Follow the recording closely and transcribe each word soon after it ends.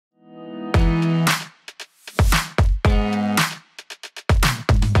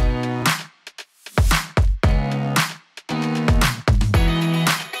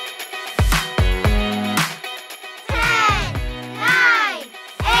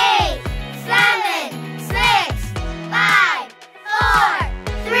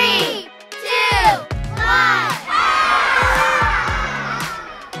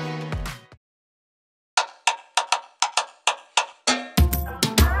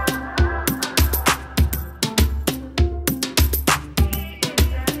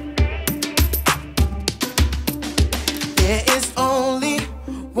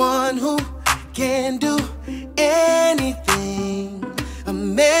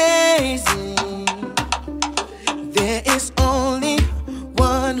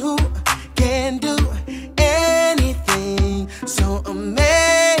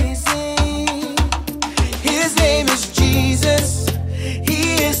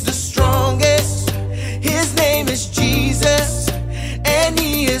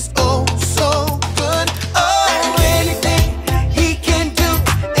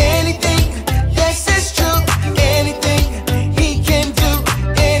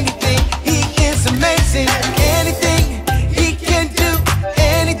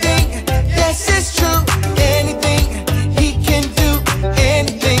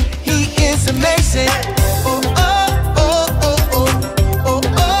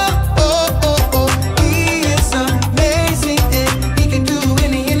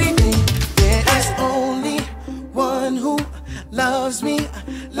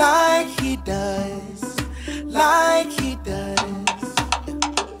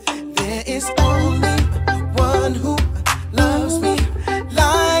is only one who loves me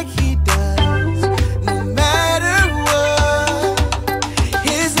like he does, no matter what.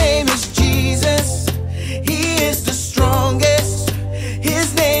 His name is Jesus. He is the strongest.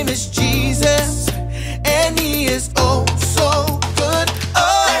 His name is Jesus, and he is oh so good.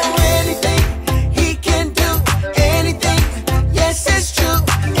 Oh, anything he can do, anything. Yes, it's true.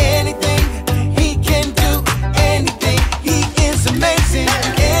 Anything he can do, anything. He is amazing.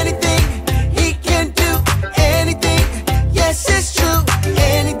 Anything he can do, anything. Yes, it's true.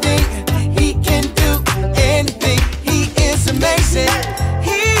 Anything he can do, anything. He is amazing.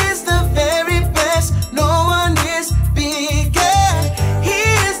 He is the very best. No one is bigger. He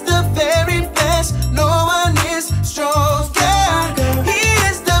is the very best. No one is stronger. He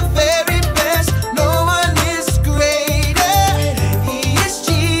is the very best. No one is greater. He is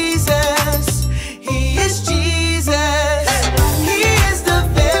Jesus. He is Jesus. He is the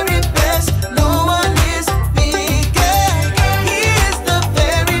very best. No one is bigger. He is the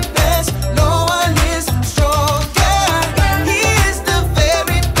very best. No one is stronger. He is the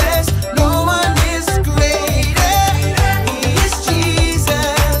very best. No one is greater. He is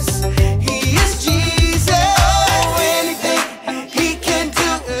Jesus. He is Jesus. Oh, anything he can do,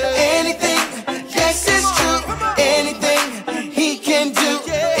 anything. Yes, it's true. Anything he can do,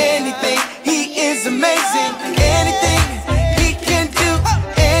 anything. He is amazing. Anything he can do,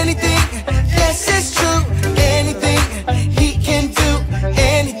 anything. Yes, it's true. Anything he can do,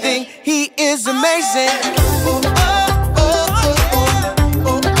 anything. He is amazing. Oh, oh, oh, oh,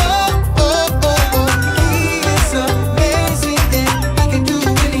 oh, oh, oh, oh, oh. He is amazing, and he can do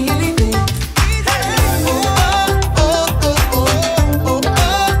anything. Oh, oh, oh, oh, oh, oh,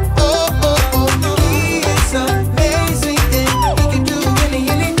 oh, oh, oh. He is amazing, and he can do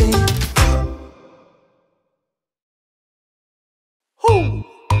anything. Who?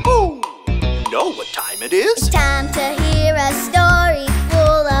 You know what time it is? Time to hear a story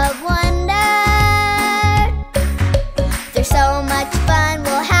full of wonder. There's so much fun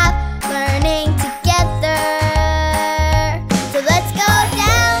we'll have learning together. So let's go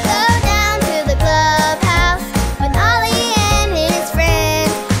down to the clubhouse with Ollie and his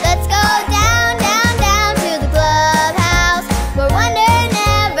friends. Let's go down to the clubhouse where wonder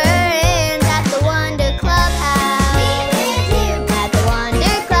never ends at the Wonder Clubhouse. At the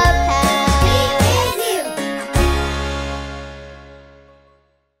Wonder Clubhouse.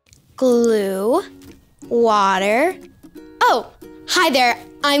 Glue, water. Oh, hi there,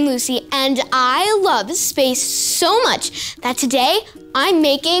 I'm Lucy, and I love space so much that today I'm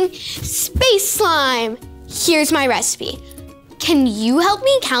making space slime. Here's my recipe. Can you help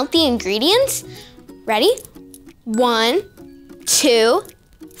me count the ingredients? Ready? 1, 2,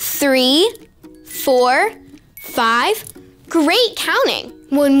 3, 4, 5. Great counting.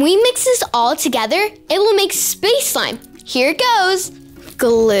 When we mix this all together, it will make space slime. Here it goes.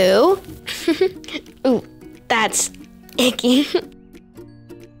 Glue. Ooh, that's icky.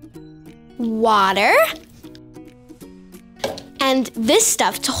 Water. And this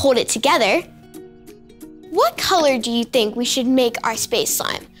stuff to hold it together. What color do you think we should make our space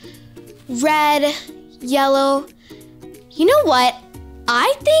slime? Red, yellow. You know what?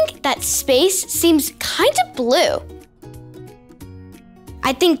 I think that space seems kind of blue.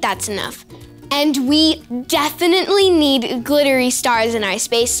 I think that's enough. And we definitely need glittery stars in our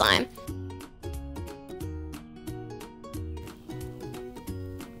space slime.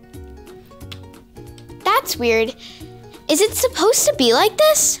 That's weird. Is it supposed to be like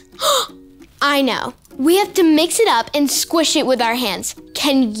this? I know. We have to mix it up and squish it with our hands.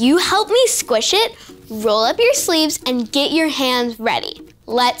 Can you help me squish it? Roll up your sleeves and get your hands ready.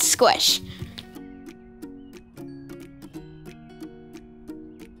 Let's squish.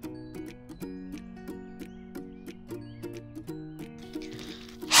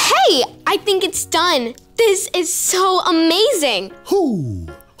 Hey, I think it's done. This is so amazing. Who?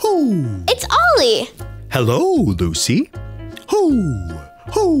 It's Ollie. Hello, Lucy.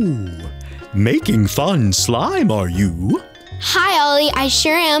 Who? Making fun slime, are you? Hi, Ollie. I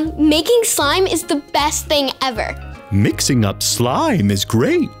sure am. Making slime is the best thing ever. Mixing up slime is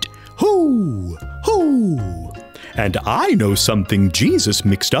great. Who? And I know something Jesus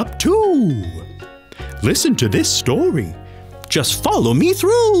mixed up too. Listen to this story. Just follow me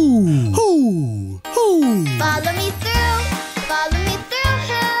through. Who? Follow me through. Follow me through.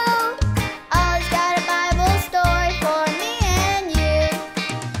 Who? Ollie's got a Bible story for me and you.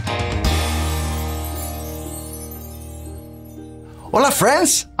 Hola,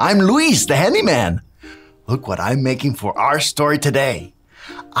 friends. I'm Luis, the handyman. Look what I'm making for our story today.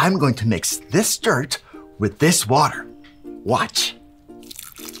 I'm going to mix this dirt with this water. Watch.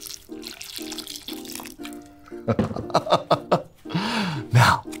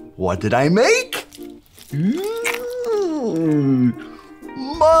 Now, what did I make?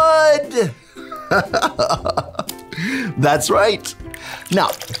 Mud! That's right. Now,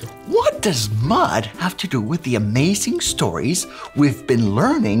 what does mud have to do with the amazing stories we've been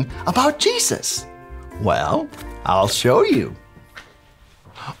learning about Jesus? Well, I'll show you.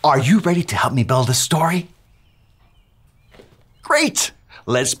 Are you ready to help me build a story? Great!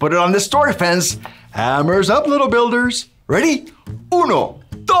 Let's put it on the story fence. Hammers up, little builders. Ready? Uno,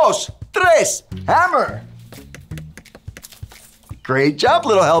 dos, tres, hammer! Great job,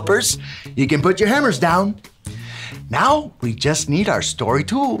 little helpers. You can put your hammers down. Now we just need our story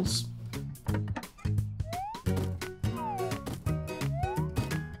tools.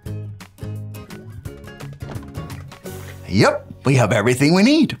 Yep, we have everything we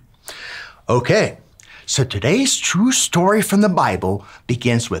need. Okay, so today's true story from the Bible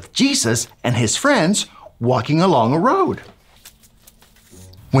begins with Jesus and his friends walking along a road.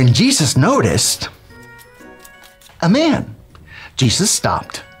 When Jesus noticed a man, Jesus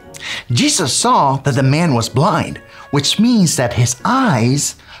stopped. Jesus saw that the man was blind, which means that his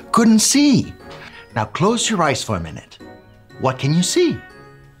eyes couldn't see. Now close your eyes for a minute. What can you see?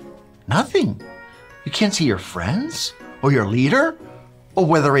 Nothing. You can't see your friends or your leader or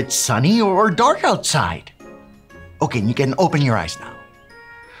whether it's sunny or dark outside. Okay, you can open your eyes now.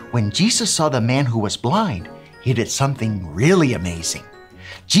 When Jesus saw the man who was blind, he did something really amazing.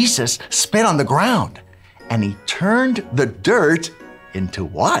 Jesus spit on the ground and he turned the dirt into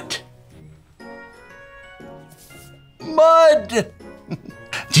what? Mud!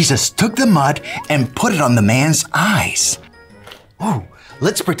 Jesus took the mud and put it on the man's eyes. Ooh,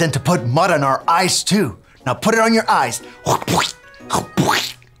 let's pretend to put mud on our eyes too. Now put it on your eyes.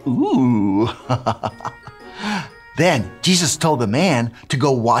 Ooh. Then Jesus told the man to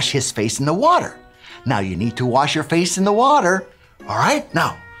go wash his face in the water. Now you need to wash your face in the water. All right,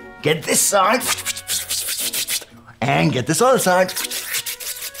 now get this side and get this other side.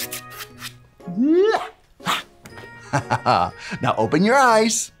 Now open your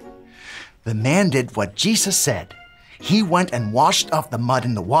eyes. The man did what Jesus said. He went and washed off the mud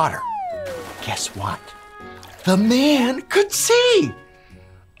in the water. Guess what? The man could see.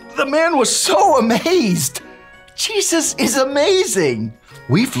 The man was so amazed. Jesus is amazing.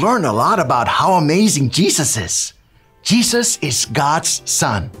 We've learned a lot about how amazing Jesus is. Jesus is God's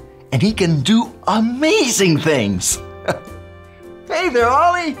son, and he can do amazing things. Hey there,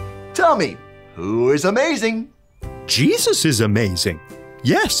 Ollie. Tell me, who is amazing? Jesus is amazing.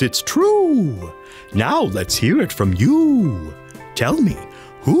 Yes, it's true. Now let's hear it from you. Tell me,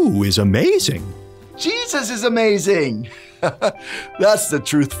 who is amazing? Jesus is amazing. That's the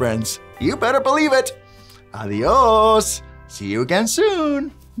truth, friends. You better believe it. Adios. See you again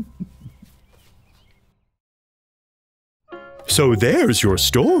soon. So there's your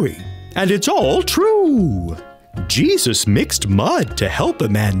story, and it's all true. Jesus mixed mud to help a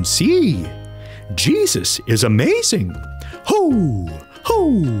man see. Jesus is amazing. Ho,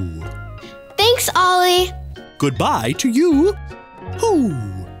 ho. Thanks, Ollie. Goodbye to you. Ho,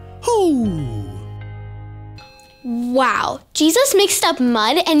 ho. Wow, Jesus mixed up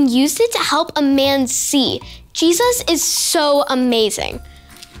mud and used it to help a man see. Jesus is so amazing.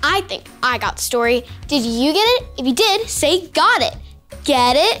 I think I got the story. Did you get it? If you did, say got it.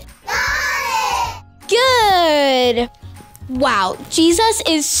 Get it? Got it! Good. Wow, Jesus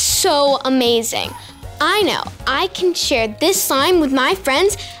is so amazing. I know I can share this slime with my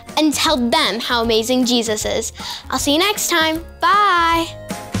friends and tell them how amazing Jesus is. I'll see you next time. Bye.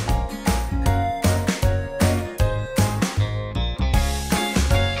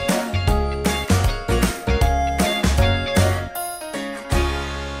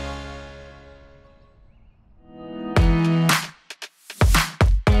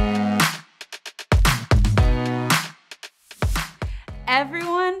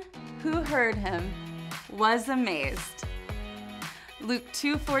 Everyone who heard him was amazed. Luke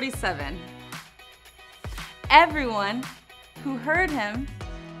 2:47. Everyone who heard him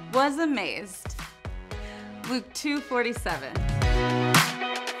was amazed. Luke 2:47.